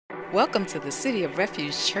Welcome to the City of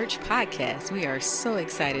Refuge Church podcast. We are so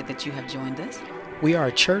excited that you have joined us. We are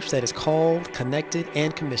a church that is called, connected,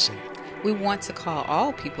 and commissioned. We want to call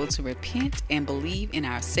all people to repent and believe in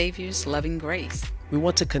our Savior's loving grace. We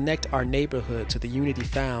want to connect our neighborhood to the unity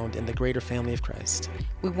found in the greater family of Christ.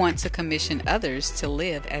 We want to commission others to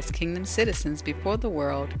live as kingdom citizens before the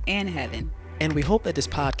world and heaven. And we hope that this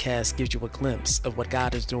podcast gives you a glimpse of what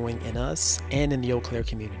God is doing in us and in the Eau Claire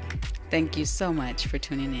community. Thank you so much for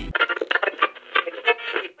tuning in.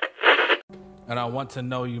 And I want to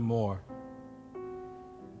know you more.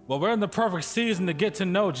 Well, we're in the perfect season to get to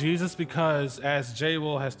know Jesus because, as Jay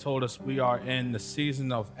Will has told us, we are in the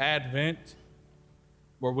season of Advent,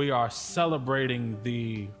 where we are celebrating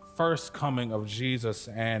the first coming of Jesus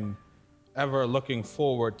and ever looking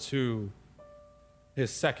forward to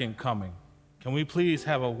his second coming. Can we please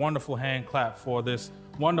have a wonderful hand clap for this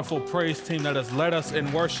wonderful praise team that has led us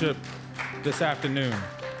in worship this afternoon?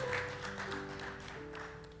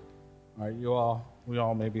 All right, we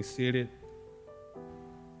all may be seated.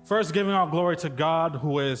 First, giving our glory to God,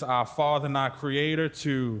 who is our Father and our Creator,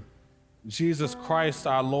 to Jesus Christ,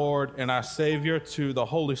 our Lord and our Savior, to the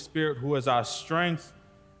Holy Spirit, who is our strength,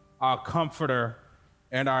 our comforter,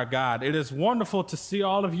 and our God. It is wonderful to see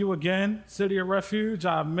all of you again, City of Refuge.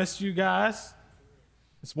 I missed you guys.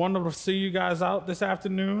 It's wonderful to see you guys out this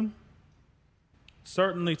afternoon.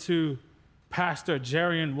 Certainly to Pastor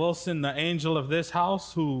Jerian Wilson, the angel of this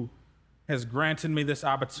house, who has granted me this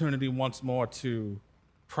opportunity once more to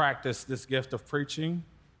practice this gift of preaching.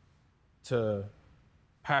 To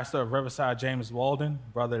Pastor of Riverside, James Walden.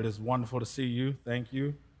 Brother, it is wonderful to see you. Thank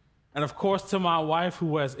you. And of course, to my wife,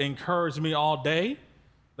 who has encouraged me all day.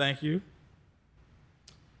 Thank you.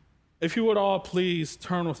 If you would all please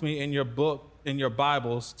turn with me in your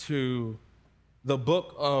Bibles to the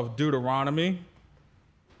book of Deuteronomy.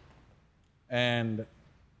 And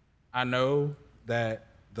I know that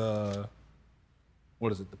the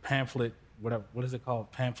pamphlet, whatever, what is it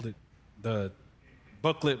called? Pamphlet, the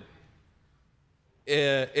booklet.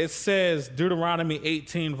 It says Deuteronomy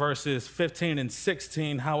 18 verses 15 and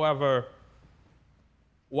 16. However,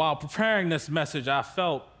 while preparing this message, I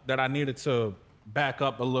felt that I needed to back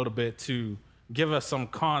up a little bit to give us some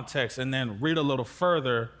context and then read a little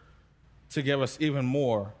further to give us even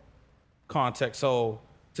more context. So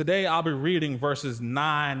today I'll be reading verses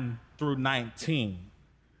 9 through 19.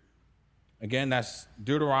 Again, that's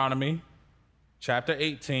Deuteronomy chapter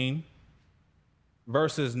 18,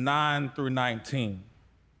 verses 9 through 19.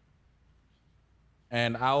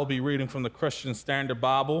 And I will be reading from the Christian Standard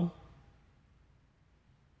Bible.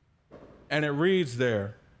 And it reads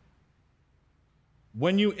there,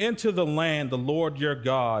 "When you enter the land the Lord your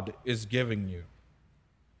God is giving you,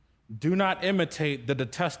 do not imitate the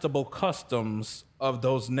detestable customs of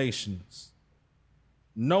those nations.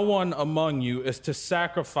 No one among you is to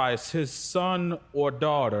sacrifice his son or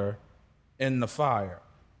daughter in the fire.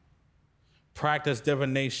 Practice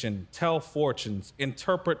divination, tell fortunes,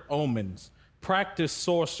 interpret omens, practice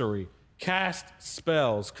sorcery, cast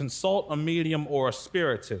spells, consult a medium or a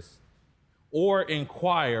spiritist, or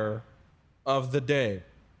inquire of the dead.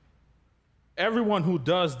 Everyone who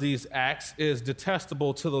does these acts is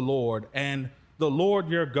detestable to the Lord, and the Lord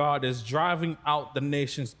your God is driving out the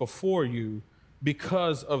nations before you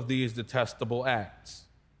because of these detestable acts.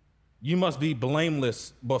 You must be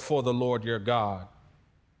blameless before the Lord your God.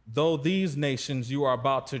 Though these nations you are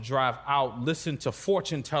about to drive out listen to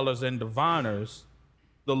fortune tellers and diviners,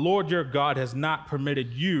 the Lord your God has not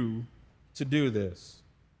permitted you to do this.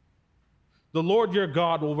 The Lord your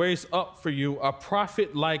God will raise up for you a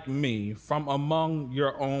prophet like me from among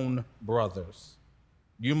your own brothers.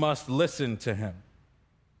 You must listen to him.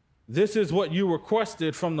 This is what you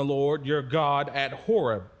requested from the Lord your God at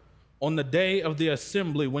Horeb on the day of the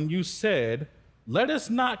assembly when you said, 'Let us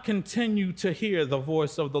not continue to hear the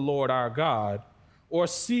voice of the Lord our God or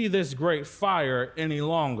see this great fire any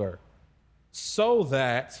longer, so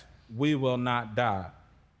that we will not die.'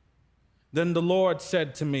 Then the Lord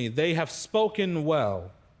said to me, 'They have spoken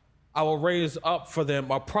well. I will raise up for them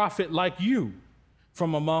a prophet like you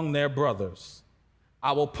from among their brothers.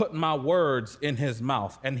 I will put my words in his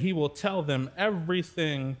mouth, and he will tell them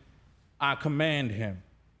everything I command him.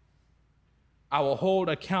 I will hold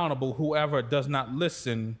accountable whoever does not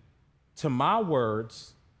listen to my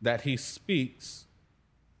words that he speaks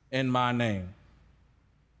in my name.'"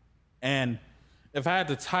 And if I had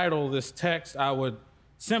to title this text, I would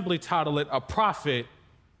simply title it, "A Prophet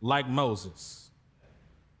Like Moses."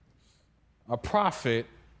 A prophet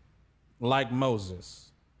like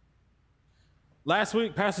Moses. Last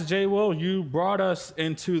week, Pastor J. Will, you brought us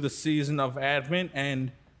into the season of Advent,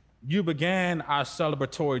 and You began our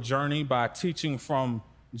celebratory journey by teaching from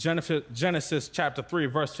Genesis chapter 3,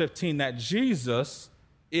 verse 15, that Jesus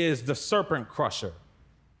is the serpent crusher.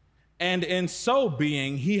 And in so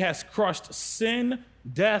being, he has crushed sin,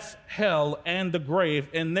 death, hell, and the grave,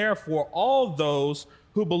 and therefore all those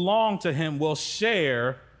who belong to him will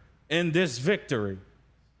share in this victory.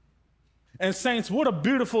 And saints, what a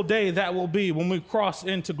beautiful day that will be when we cross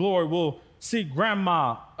into glory. We'll see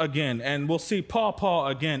grandma again, and we'll see pawpaw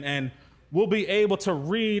again, and we'll be able to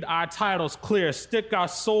read our titles clear, stick our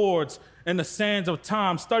swords in the sands of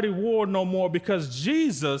time, study war no more, because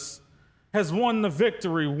Jesus has won the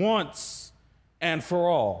victory once and for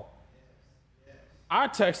all. Our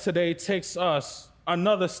text today takes us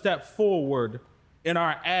another step forward in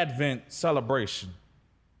our Advent celebration.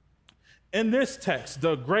 In this text,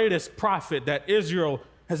 the greatest prophet that Israel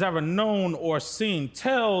has ever known or seen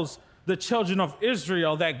tells the children of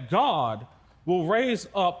Israel that God will raise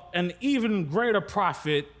up an even greater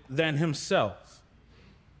prophet than himself.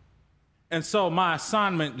 And so my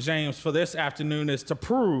assignment, James, for this afternoon is to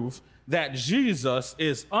prove that Jesus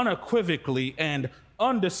is unequivocally and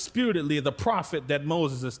undisputedly the prophet that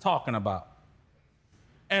Moses is talking about.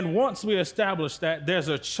 And once we establish that, there's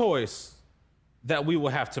a choice that we will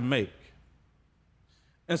have to make.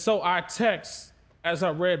 And so our text, as I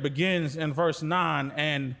read, begins in verse 9.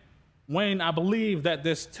 And Wayne, I believe that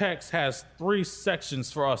this text has 3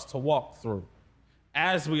 sections for us to walk through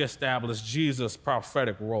as we establish Jesus'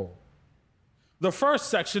 prophetic role. The first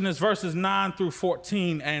section is verses 9 through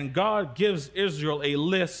 14, and God gives Israel a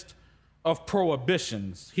list of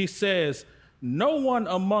prohibitions. He says, "No one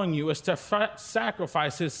among you is to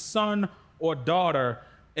sacrifice his son or daughter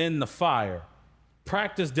in the fire.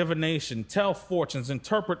 Practice divination, tell fortunes,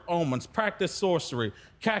 interpret omens, practice sorcery,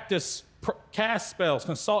 cast spells,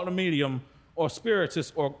 consult a medium or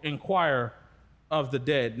spiritist, or inquire of the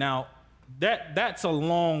dead." Now, that's a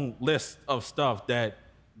long list of stuff that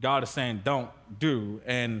God is saying don't do.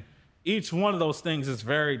 And each one of those things is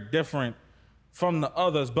very different from the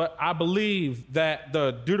others. But I believe that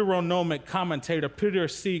the Deuteronomic commentator Peter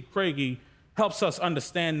C. Craigie helps us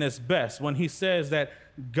understand this best when he says that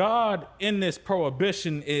God in this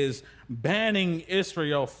prohibition is banning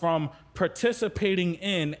Israel from participating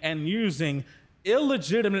in and using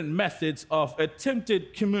illegitimate methods of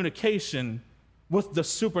attempted communication with the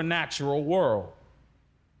supernatural world.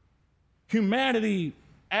 Humanity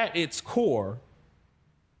at its core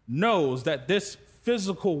knows that this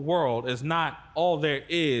physical world is not all there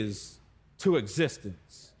is to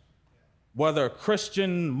existence. Whether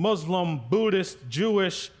Christian, Muslim, Buddhist,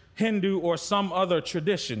 Jewish, Hindu, or some other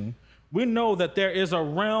tradition, we know that there is a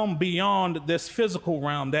realm beyond this physical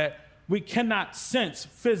realm that we cannot sense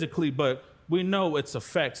physically, but we know its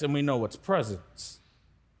effects and we know its presence.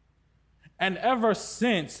 And ever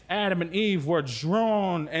since Adam and Eve were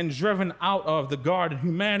drawn and driven out of the garden,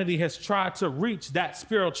 humanity has tried to reach that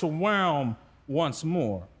spiritual realm once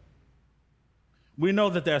more. We know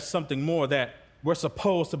that there's something more that we're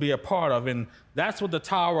supposed to be a part of, and that's what the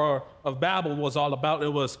Tower of Babel was all about.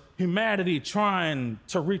 It was humanity trying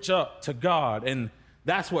to reach up to God, and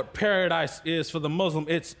that's what paradise is for the Muslim.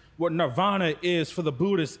 It's what nirvana is for the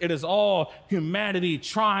Buddhist. It is all humanity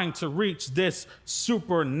trying to reach this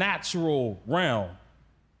supernatural realm.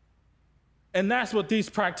 And that's what these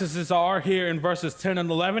practices are here in verses 10 and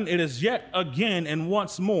 11. It is yet again and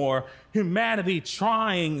once more humanity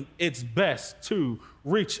trying its best to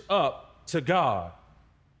reach up to God.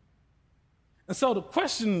 And so the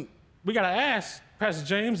question we got to ask, Pastor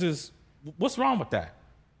James, is what's wrong with that?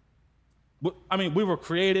 I mean, we were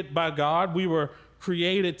created by God. We were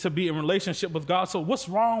created to be in relationship with God. So what's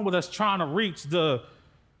wrong with us trying to reach the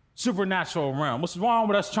supernatural realm? What's wrong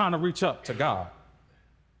with us trying to reach up to God?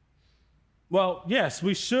 Well, yes,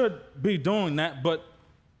 we should be doing that, but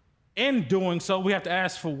in doing so, we have to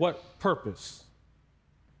ask for what purpose?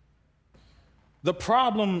 The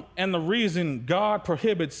problem and the reason God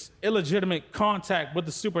prohibits illegitimate contact with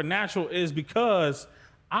the supernatural is because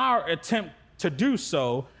our attempt to do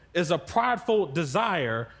so is a prideful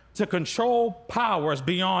desire to control powers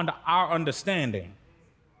beyond our understanding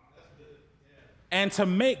and to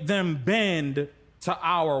make them bend to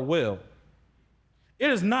our will. It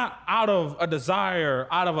is not out of a desire,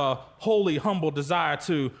 out of a holy, humble desire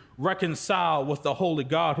to reconcile with the holy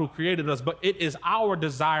God who created us, but it is our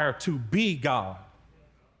desire to be God.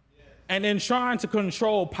 And in trying to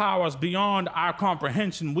control powers beyond our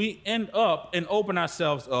comprehension, we end up and open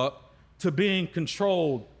ourselves up to being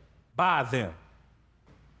controlled by them.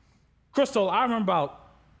 Crystal, I remember about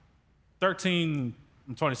 13,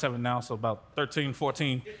 I'm 27 now, so about 13,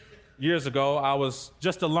 14 years ago. I was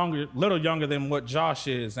just little younger than what Josh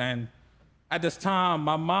is. And at this time,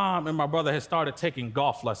 my mom and my brother had started taking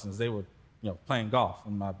golf lessons. They were, playing golf.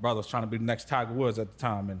 And my brother was trying to be the next Tiger Woods at the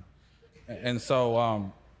time. And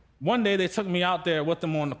so one day they took me out there with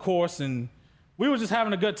them on the course, and we were just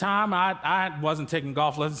having a good time. I wasn't taking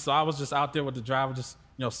golf lessons, so I was just out there with the driver, just,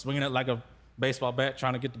 swinging it like a baseball bat,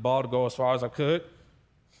 trying to get the ball to go as far as I could.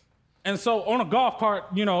 And so on a golf cart,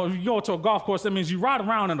 if you go to a golf course, that means you ride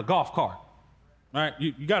around in a golf cart, right?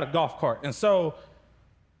 You got a golf cart. And so,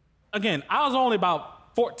 again, I was only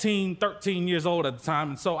about 14, 13 years old at the time,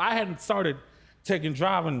 and so I hadn't started taking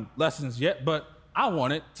driving lessons yet, but I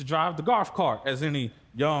wanted to drive the golf cart as any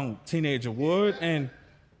young teenager would. And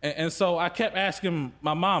so I kept asking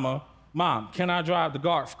my mama, Mom, can I drive the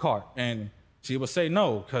golf cart? And she would say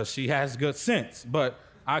no, because she has good sense. But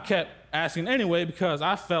I kept asking anyway, because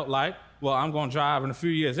I felt like, well, I'm going to drive in a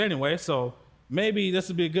few years anyway, so maybe this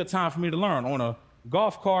would be a good time for me to learn on a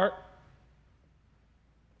golf cart.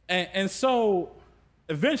 And so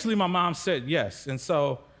eventually my mom said yes. And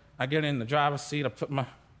so I get in the driver's seat, I put my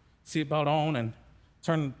seatbelt on and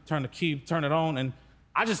turn the key, turn it on, and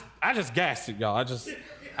I just gassed it, y'all.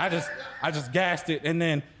 I just gassed it, and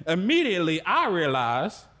then immediately I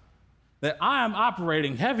realized that I am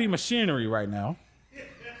operating heavy machinery right now.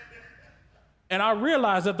 And I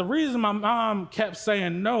realized that the reason my mom kept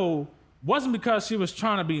saying no wasn't because she was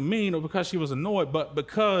trying to be mean or because she was annoyed, but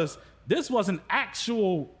because this was an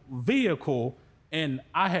actual vehicle and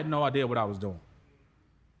I had no idea what I was doing.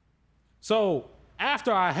 So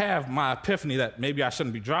after I have my epiphany that maybe I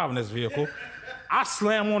shouldn't be driving this vehicle, I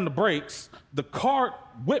slam on the brakes, the cart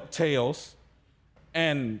whiptails,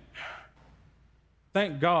 and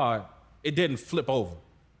thank God it didn't flip over.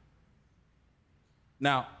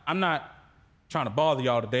 Now, I'm not trying to bother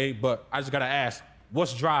y'all today, but I just gotta ask,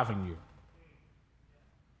 what's driving you?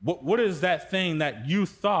 What is that thing that you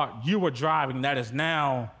thought you were driving that is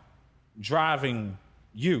now driving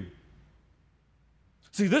you?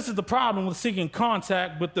 See, this is the problem with seeking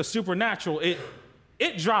contact with the supernatural.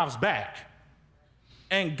 It drives back.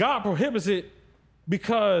 And God prohibits it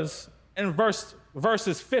because in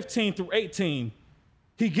verses 15 through 18,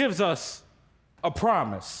 he gives us a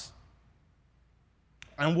promise.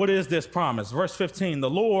 And what is this promise? Verse 15, the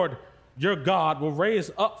Lord your God will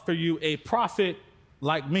raise up for you a prophet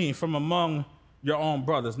like me from among your own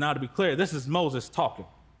brothers. Now, to be clear, this is Moses talking.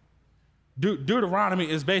 Deuteronomy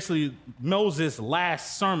is basically Moses'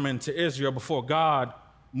 last sermon to Israel before God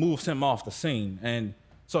moves him off the scene. And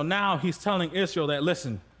so now he's telling Israel that,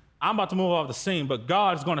 listen, I'm about to move off the scene, but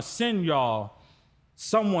God's going to send y'all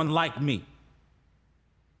someone like me.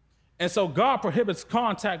 And so God prohibits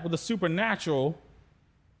contact with the supernatural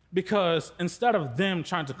because instead of them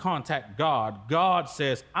trying to contact God, God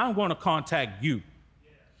says, I'm going to contact you.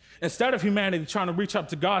 Instead of humanity trying to reach up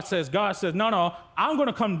to God says, no, I'm going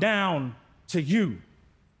to come down to you.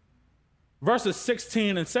 Verses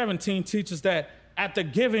 16 and 17 teaches that at the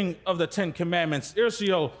giving of the Ten Commandments,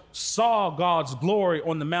 Israel saw God's glory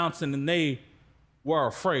on the mountain and they were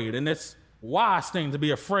afraid. And it's a wise thing to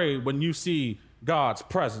be afraid when you see God's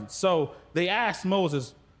presence. So they asked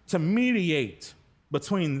Moses to mediate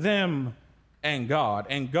between them and God.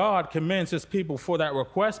 And God commends his people for that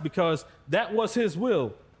request because that was his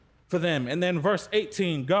will for them. And then verse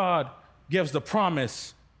 18, God gives the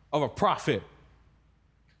promise of a prophet.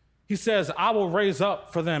 He says, I will raise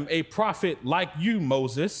up for them a prophet like you,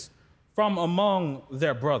 Moses, from among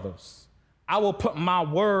their brothers. I will put my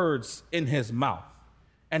words in his mouth,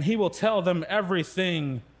 and he will tell them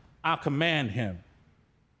everything I command him.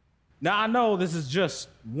 Now, I know this is just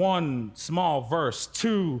one small verse,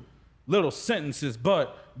 two little sentences,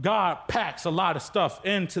 but God packs a lot of stuff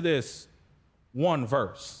into this one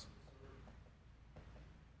verse.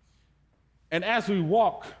 And as we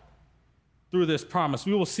walk through this promise,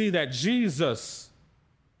 we will see that Jesus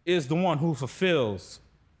is the one who fulfills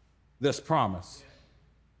this promise.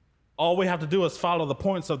 All we have to do is follow the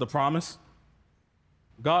points of the promise.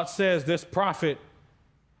 God says this prophet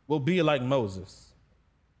will be like Moses.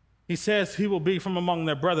 He says he will be from among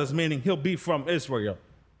their brothers, meaning he'll be from Israel.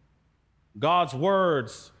 God's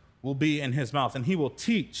words will be in his mouth, and he will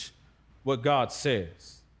teach what God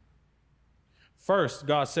says. First,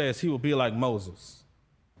 God says he will be like Moses.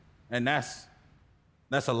 And that's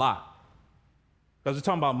a lot. Because we're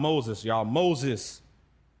talking about Moses, y'all. Moses,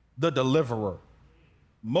 the deliverer.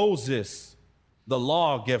 Moses, the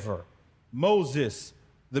lawgiver. Moses,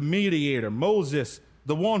 the mediator. Moses,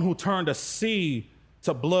 the one who turned a sea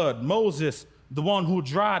to blood. Moses, the one who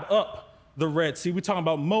dried up the Red Sea. We're talking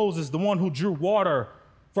about Moses, the one who drew water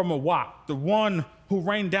from a rock. The one who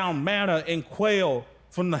rained down manna and quail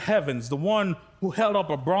from the heavens, the one who held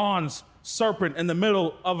up a bronze serpent in the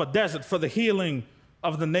middle of a desert for the healing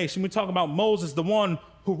of the nation. We talk about Moses, the one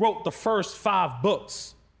who wrote the first 5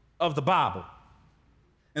 books of the Bible.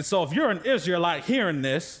 And so if you're an Israelite hearing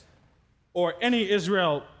this, or any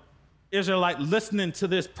Israelite listening to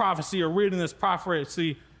this prophecy or reading this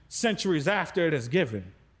prophecy centuries after it is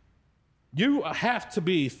given, you have to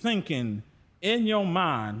be thinking in your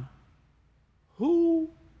mind, who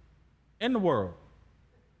in the world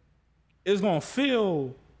is going to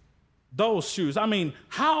fill those shoes? I mean,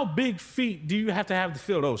 how big feet do you have to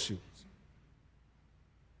fill those shoes?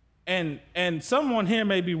 And someone here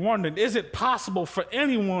may be wondering, is it possible for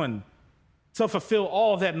anyone to fulfill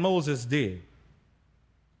all that Moses did?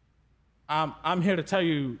 I'm here to tell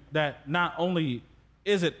you that not only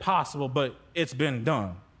is it possible, but it's been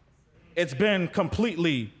done. It's been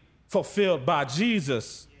completely fulfilled by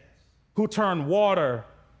Jesus, who turned water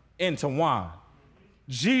into wine.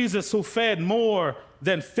 Jesus, who fed more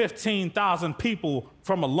than 15,000 people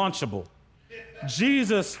from a Lunchable.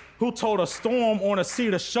 Jesus, who told a storm on a sea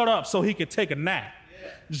to shut up so he could take a nap.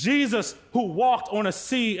 Jesus, who walked on a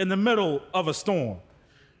sea in the middle of a storm.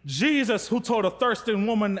 Jesus, who told a thirsting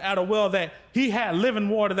woman at a well that he had living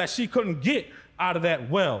water that she couldn't get out of that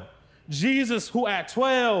well. Jesus, who at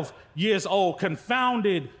 12 years old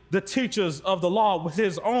confounded the teachers of the law with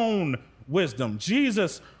his own wisdom.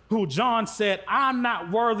 Jesus, who John said, I'm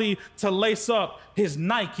not worthy to lace up his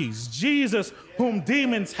Nikes. Jesus, whom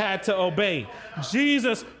demons had to obey.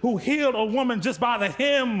 Jesus, who healed a woman just by the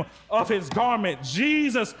hem of his garment.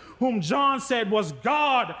 Jesus, whom John said was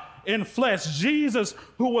God in flesh. Jesus,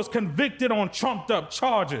 who was convicted on trumped up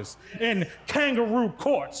charges in kangaroo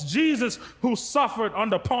courts. Jesus, who suffered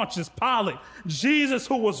under Pontius Pilate. Jesus,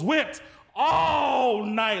 who was whipped all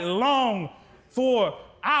night long for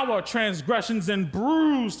our transgressions and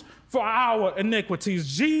bruised for our iniquities.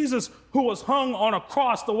 Jesus, who was hung on a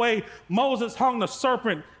cross the way Moses hung the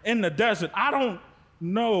serpent in the desert. I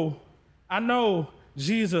know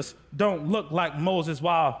Jesus don't look like Moses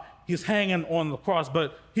while he's hanging on the cross,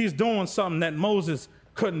 but he's doing something that Moses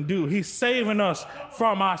couldn't do. He's saving us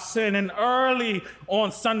from our sin. And early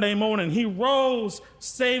on Sunday morning, he rose,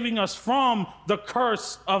 saving us from the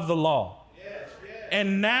curse of the law.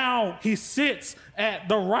 And now he sits at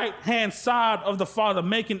the right-hand side of the Father,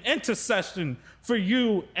 making intercession for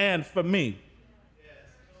you and for me.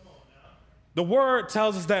 The word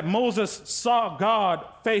tells us that Moses saw God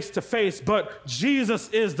face to face, but Jesus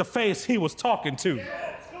is the face he was talking to.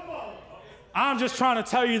 I'm just trying to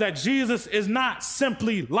tell you that Jesus is not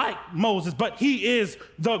simply like Moses, but he is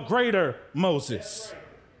the greater Moses.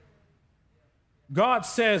 God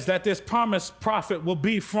says that this promised prophet will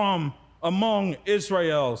be from among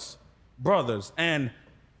Israel's brothers. And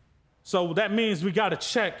so that means we got to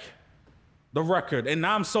check the record. And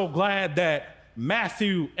I'm so glad that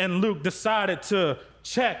Matthew and Luke decided to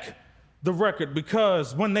check the record,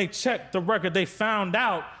 because when they checked the record, they found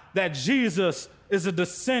out that Jesus is a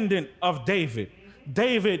descendant of David.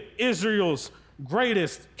 David, Israel's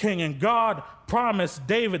greatest king. And God promised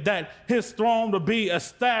David that his throne would be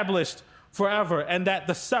established forever and that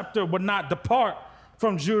the scepter would not depart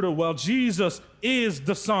from Judah. Well, Jesus is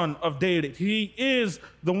the son of David. He is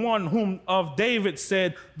the one whom of David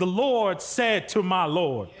said, the Lord said to my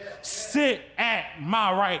Lord, sit at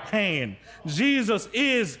my right hand. Jesus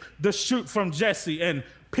is the shoot from Jesse. And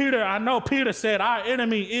Peter, I know Peter said, our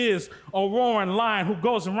enemy is a roaring lion who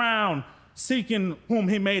goes around seeking whom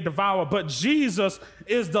he may devour. But Jesus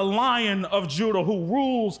is the Lion of Judah who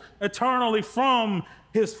rules eternally from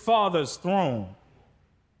his Father's throne.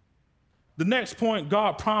 The next point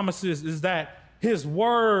God promises is that his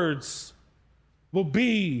words will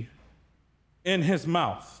be in his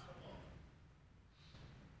mouth.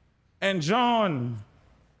 And John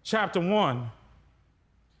chapter 1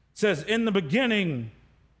 says, in the beginning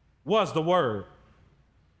was the Word,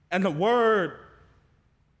 and the Word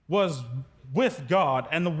was with God,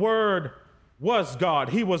 and the Word was God.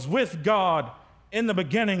 He was with God in the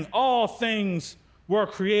beginning. All things were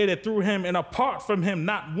created through him, and apart from him,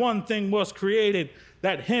 not one thing was created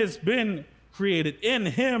that has been created. In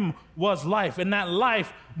him was life, and that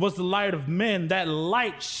life was the light of men. That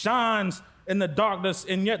light shines in the darkness,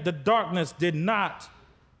 and yet the darkness did not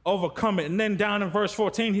overcome it. And then down in verse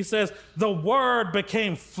 14, he says, the Word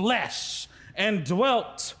became flesh and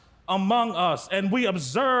dwelt among us, and we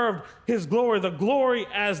observed his glory, the glory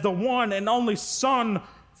as the one and only Son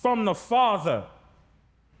from the Father.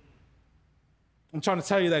 I'm trying to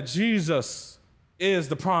tell you that Jesus is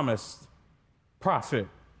the promised prophet.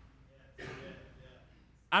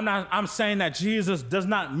 I'm saying that Jesus does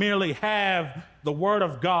not merely have the word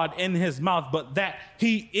of God in his mouth, but that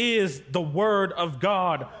he is the word of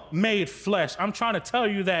God made flesh. I'm trying to tell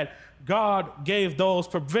you that God gave those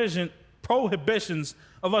prohibitions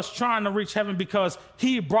of us trying to reach heaven because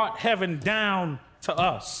he brought heaven down to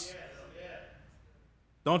us.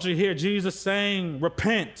 Don't you hear Jesus saying,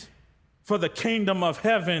 repent, for the kingdom of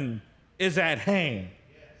heaven is at hand.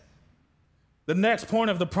 The next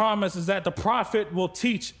point of the promise is that the prophet will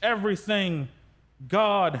teach everything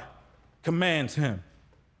God commands him.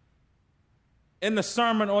 In the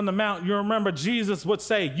Sermon on the Mount, you remember Jesus would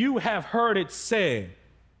say, you have heard it said,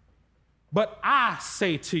 but I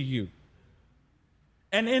say to you.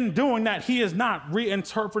 And in doing that, he is not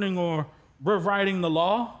reinterpreting or rewriting the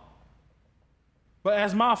law. But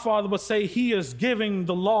as my father would say, he is giving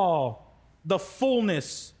the law the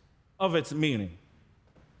fullness of its meaning.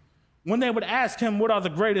 When they would ask him what are the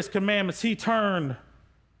greatest commandments, he turned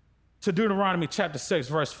to Deuteronomy chapter 6,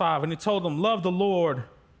 verse 5, and he told them, love the Lord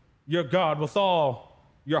your God with all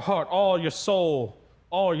your heart, all your soul,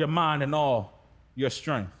 all your mind, and all your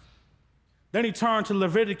strength. Then he turned to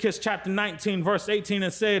Leviticus chapter 19, verse 18,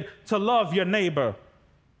 and said, to love your neighbor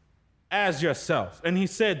as yourself. And he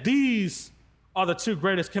said, these are the two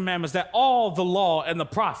greatest commandments, that all the law and the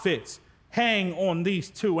prophets hang on these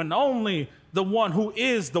two, and only the one who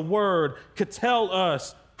is the word could tell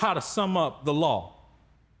us how to sum up the law.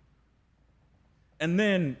 And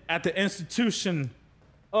then at the institution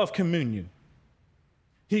of communion,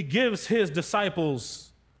 he gives his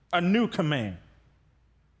disciples a new command,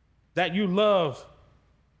 that you love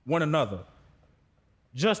one another,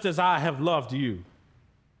 just as I have loved you.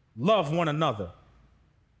 Love one another.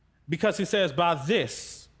 Because he says, by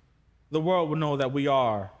this, the world will know that we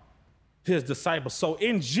are his disciples. So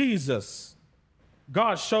in Jesus,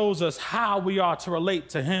 God shows us how we are to relate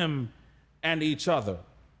to him and each other.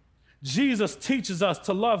 Jesus teaches us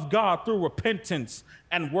to love God through repentance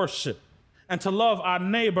and worship, and to love our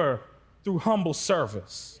neighbor through humble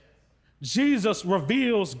service. Jesus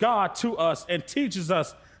reveals God to us and teaches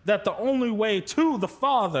us that the only way to the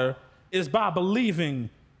Father is by believing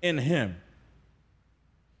in him.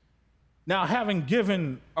 Now, having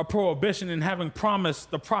given a prohibition and having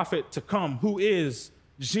promised the prophet to come, who is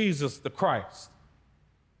Jesus the Christ,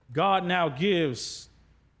 God now gives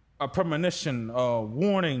a premonition, a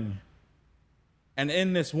warning, and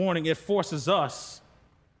in this warning, it forces us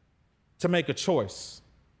to make a choice.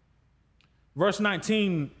 Verse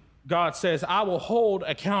 19, God says, I will hold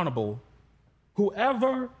accountable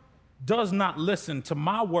whoever does not listen to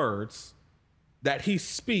my words that he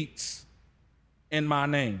speaks in my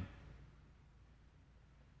name.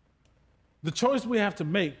 The choice we have to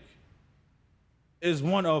make is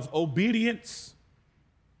one of obedience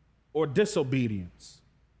or disobedience.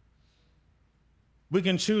 We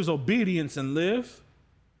can choose obedience and live,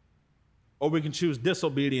 or we can choose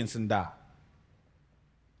disobedience and die.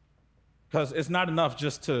 Because it's not enough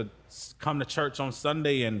just to come to church on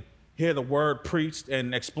Sunday and hear the word preached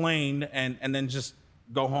and explained and then just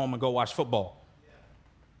go home and go watch football.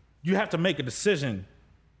 You have to make a decision.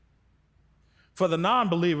 For the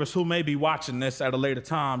non-believers who may be watching this at a later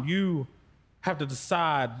time, you have to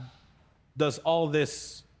decide, does all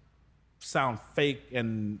this sound fake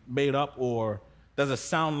and made up, or does it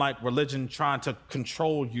sound like religion trying to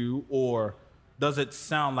control you, or does it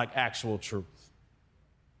sound like actual truth?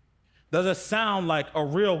 Does it sound like a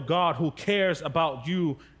real God who cares about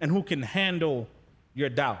you and who can handle your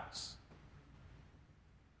doubts?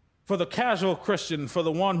 For the casual Christian, for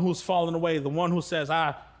the one who's fallen away, the one who says,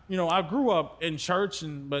 I grew up in church,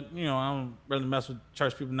 but I don't really mess with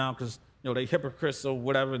church people now because they hypocrites or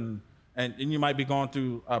whatever, and you might be going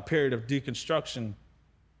through a period of deconstruction.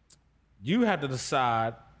 You have to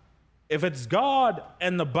decide if it's God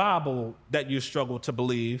and the Bible that you struggle to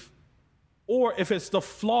believe, or if it's the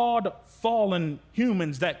flawed, fallen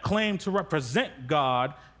humans that claim to represent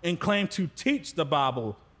God and claim to teach the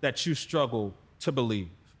Bible that you struggle to believe.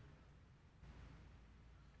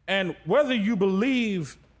 And whether you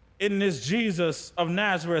believe in this Jesus of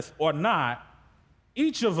Nazareth or not,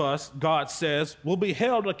 each of us, God says, will be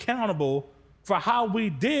held accountable for how we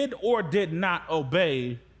did or did not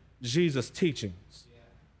obey Jesus' teachings.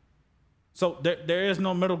 So there is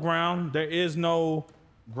no middle ground. There is no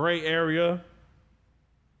gray area.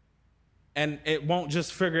 And it won't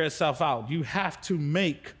just figure itself out. You have to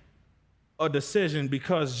make a decision,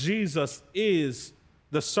 because Jesus is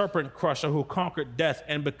the serpent crusher who conquered death,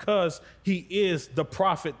 and because he is the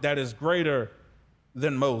prophet that is greater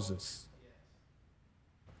than Moses.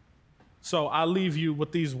 So I leave you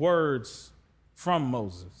with these words from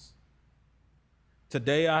Moses.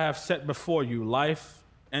 Today I have set before you life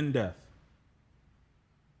and death,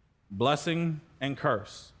 blessing and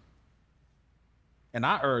curse. And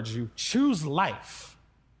I urge you, choose life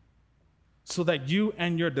so that you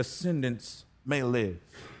and your descendants may live.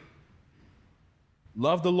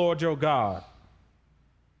 Love the Lord your God,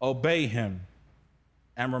 obey him,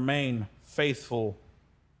 and remain faithful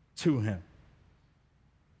to him.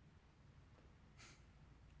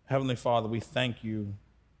 Heavenly Father, we thank you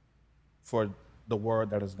for the word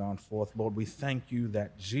that has gone forth. Lord, we thank you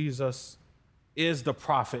that Jesus is the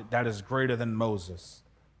prophet that is greater than Moses.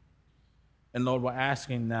 And Lord, we're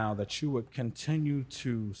asking now that you would continue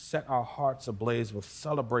to set our hearts ablaze with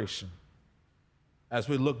celebration as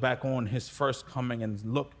we look back on his first coming and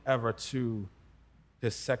look ever to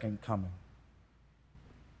his second coming.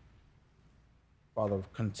 Father,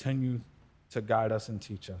 continue to guide us and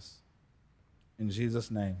teach us. In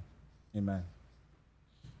Jesus' name, amen.